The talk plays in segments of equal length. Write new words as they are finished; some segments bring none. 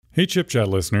Hey Chip Chat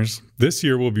listeners, this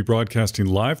year we'll be broadcasting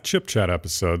live Chip Chat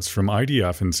episodes from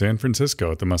IDF in San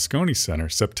Francisco at the Moscone Center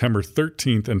September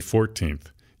 13th and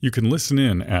 14th. You can listen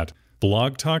in at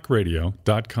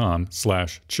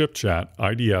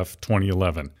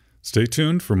blogtalkradio.com/ChipChatIDF2011. Stay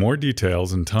tuned for more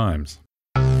details and times.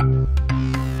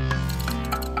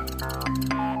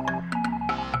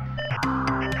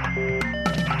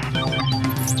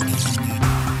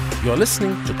 You're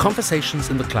listening to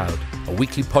Conversations in the Cloud, a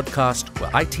weekly podcast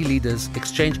where IT leaders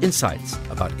exchange insights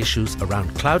about issues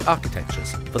around cloud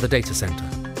architectures for the data center.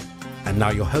 And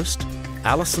now your host,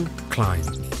 Alison Klein.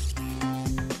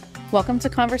 Welcome to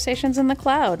Conversations in the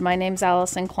Cloud. My name's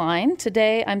Alison Klein.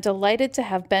 Today, I'm delighted to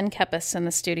have Ben Kepis in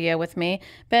the studio with me.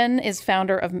 Ben is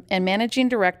founder and managing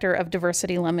director of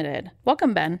Diversity Limited.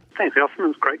 Welcome, Ben. Thanks, Alison.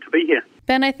 It's great to be here.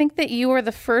 Ben, I think that you are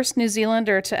the first New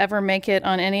Zealander to ever make it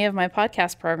on any of my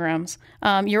podcast programs.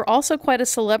 You're also quite a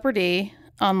celebrity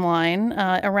online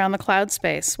around the cloud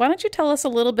space. Why don't you tell us a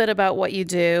little bit about what you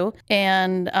do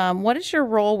and what is your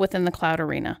role within the cloud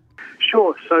arena?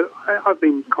 Sure. So I've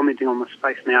been commenting on this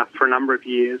space now for a number of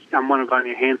years. I'm one of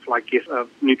only a handful, I guess, of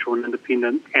neutral and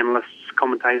independent analysts,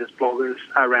 commentators, bloggers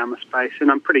around the space,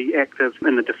 and I'm pretty active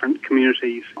in the different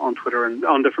communities on Twitter and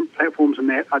on different platforms and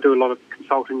that. I do a lot of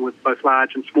consulting with both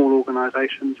large and small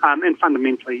organisations, and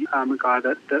fundamentally I'm a guy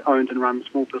that owns and runs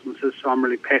small businesses, so I'm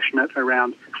really passionate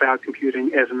around cloud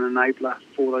computing as an enabler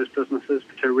for those businesses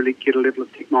to really get a level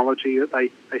of technology that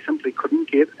they simply couldn't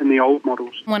get in the old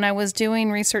models. When I was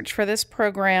doing research for this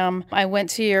program, I went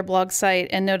to your blog site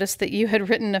and noticed that you had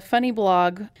written a funny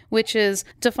blog, which is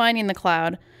Defining the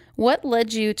Cloud. What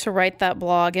led you to write that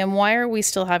blog, and why are we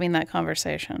still having that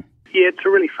conversation? Yeah, it's a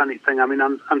really funny thing. I mean,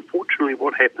 unfortunately,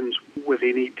 what happens with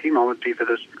any technology that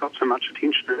has got so much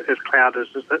attention as cloud is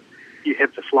that you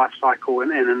have this life cycle,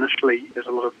 and initially there's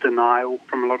a lot of denial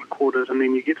from a lot of quarters, and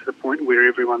then you get to the point where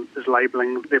everyone is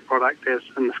labeling their product as,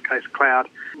 in this case, cloud,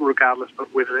 regardless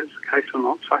of whether that's the case or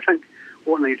not. So I think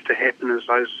what needs to happen is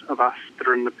those of us that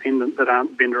are independent, that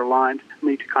aren't vendor-aligned,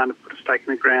 need to kind of put a stake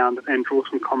in the ground and draw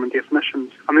some common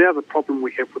definitions. I mean, the other problem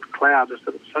we have with cloud is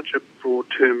that it's such a broad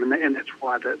term, and that's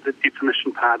why the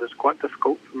definition part is quite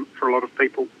difficult for a lot of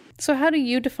people. So how do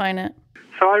you define it?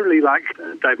 So I really like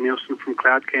Dave Nielsen from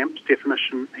CloudCamp's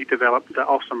definition. He developed the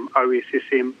awesome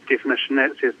OSSM definition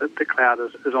that says that the cloud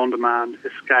is on-demand,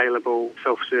 is scalable,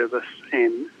 self-service,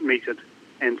 and metered.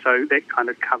 And so that kind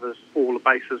of covers all the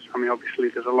bases. I mean, obviously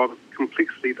there's a lot of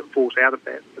complexity that falls out of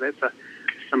that, but that's a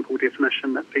simple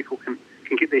definition that people can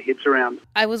get their heads around.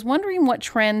 I was wondering what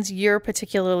trends you're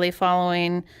particularly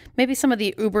following, maybe some of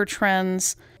the Uber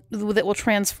trends that will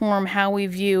transform how we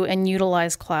view and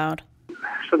utilize cloud.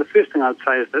 So the first thing I'd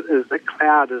say is that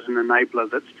cloud is an enabler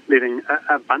that's letting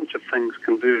a bunch of things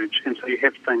converge. And so you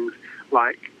have things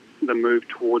like the move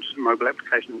towards mobile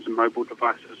applications and mobile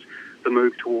devices, the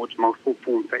move towards multiple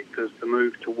form factors, the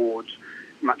move towards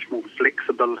much more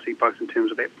flexibility, both in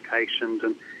terms of applications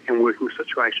and working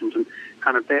situations. And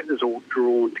kind of that is all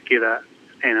drawn together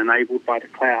and enabled by the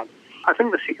cloud. I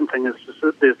think the second thing is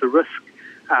that there's the risk,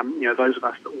 those of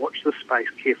us that watch this space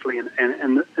carefully and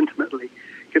intimately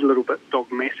get a little bit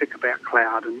dogmatic about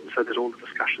cloud. And so there's all the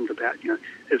discussions about,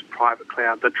 is private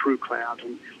cloud the true cloud?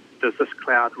 And does this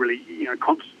cloud really,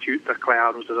 constitute the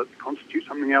cloud, or does it constitute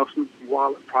something else? And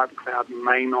while a private cloud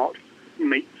may not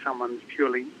meet someone's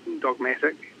purely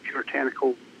dogmatic,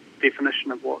 puritanical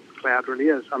definition of what cloud really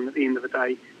is, at the end of the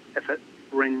day, if it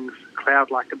brings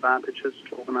cloud-like advantages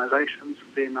to organisations,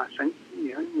 then I think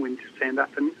we need to stand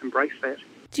up and embrace that.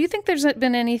 Do you think there's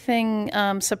been anything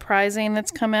surprising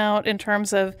that's come out in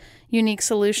terms of unique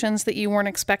solutions that you weren't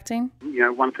expecting?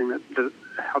 One thing that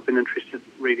I've been interested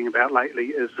in reading about lately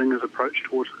is Zynga's approach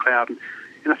towards the cloud. And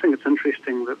I think it's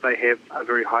interesting that they have a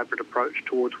very hybrid approach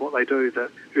towards what they do. The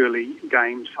early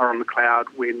games are on the cloud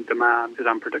when demand is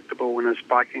unpredictable and is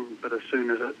spiking, but as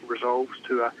soon as it resolves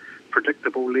to a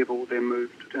predictable level, they're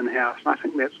moved in-house. And I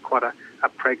think that's quite a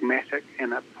pragmatic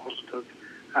and a positive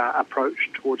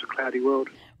approach towards a cloudy world.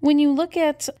 When you look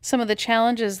at some of the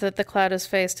challenges that the cloud has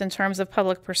faced in terms of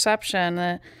public perception,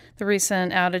 the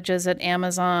recent outages at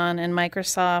Amazon and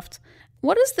Microsoft,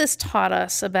 what has this taught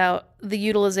us about the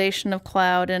utilization of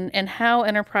cloud and how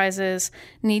enterprises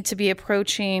need to be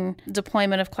approaching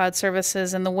deployment of cloud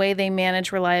services and the way they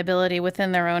manage reliability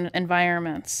within their own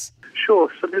environments?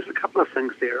 Sure. So there's a couple of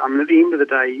things there. I mean, at the end of the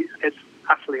day, it's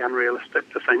utterly unrealistic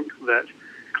to think that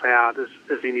cloud is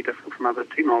any different from other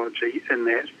technology in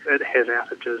that it has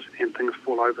outages and things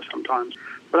fall over sometimes.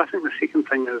 But I think the second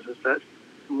thing is that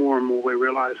more and more we're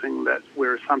realizing that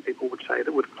whereas some people would say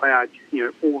that with cloud,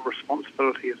 all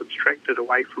responsibility is abstracted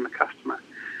away from the customer,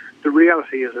 the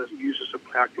reality is that users of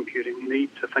cloud computing need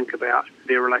to think about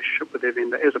their relationship with their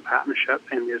vendor as a partnership,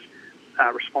 and there's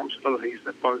responsibilities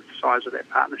that both sides of that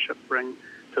partnership bring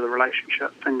to the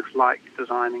relationship. Things like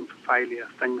designing for failure,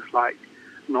 things like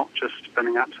not just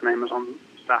spinning up some Amazon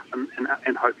stuff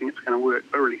and hoping it's going to work,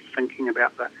 but really thinking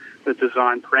about the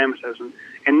design parameters. And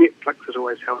Netflix has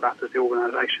always held up as the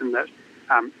organisation that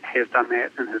has done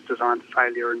that and has designed for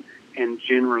failure and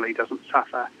generally doesn't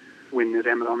suffer when there's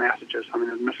Amazon outages. I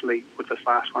mean, admittedly, with this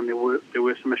last one, there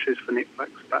were some issues for Netflix,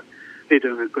 but they're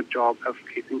doing a good job of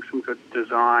keeping some good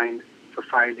design for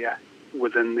failure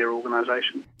within their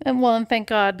organisation. And thank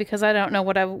God, because I don't know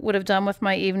what I would have done with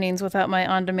my evenings without my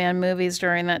on-demand movies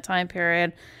during that time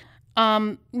period.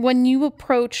 When you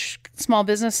approach small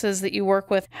businesses that you work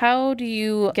with, how do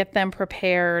you get them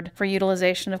prepared for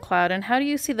utilization of cloud, and how do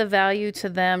you see the value to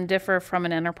them differ from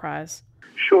an enterprise?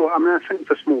 Sure. I mean, I think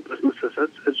for small businesses,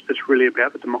 it's really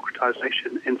about the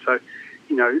democratization. And so,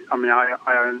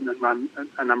 I own and run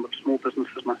a number of small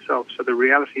businesses myself. So the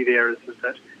reality there is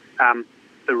that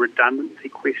the redundancy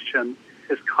question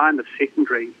is kind of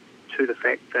secondary to the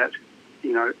fact that,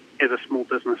 as a small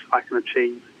business, I can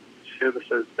achieve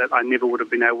services that I never would have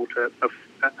been able to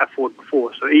afford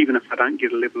before. So even if I don't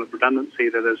get a level of redundancy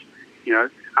that is,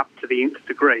 up to the nth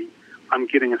degree, I'm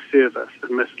getting a service,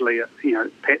 admittedly,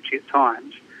 patchy at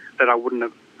times, that I wouldn't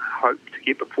have hoped to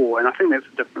get before. And I think that's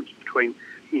the difference between,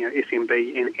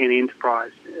 SMB and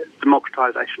enterprise.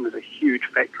 Democratization is a huge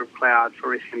factor of cloud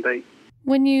for SMB.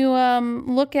 When you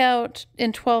look out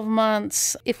in 12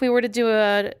 months, if we were to do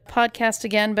a podcast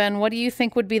again, Ben, what do you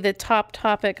think would be the top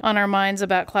topic on our minds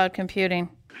about cloud computing?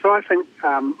 So I think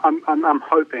I'm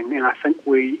hoping, and I think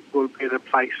we will be at a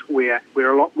place where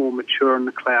we're a lot more mature in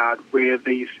the cloud, where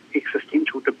these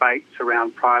existential debates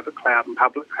around private cloud and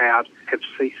public cloud have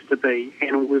ceased to be,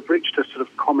 and we've reached a sort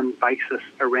of common basis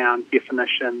around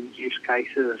definitions, use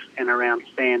cases, and around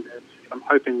standards. I'm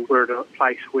hoping we're at a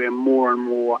place where more and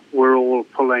more we're all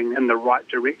pulling in the right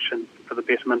direction for the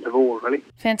betterment of all, really.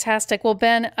 Fantastic. Well,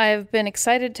 Ben, I've been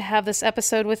excited to have this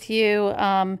episode with you.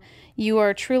 You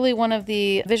are truly one of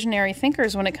the visionary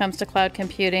thinkers when it comes to cloud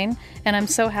computing, and I'm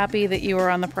so happy that you were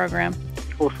on the program.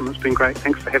 Awesome. It's been great.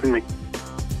 Thanks for having me.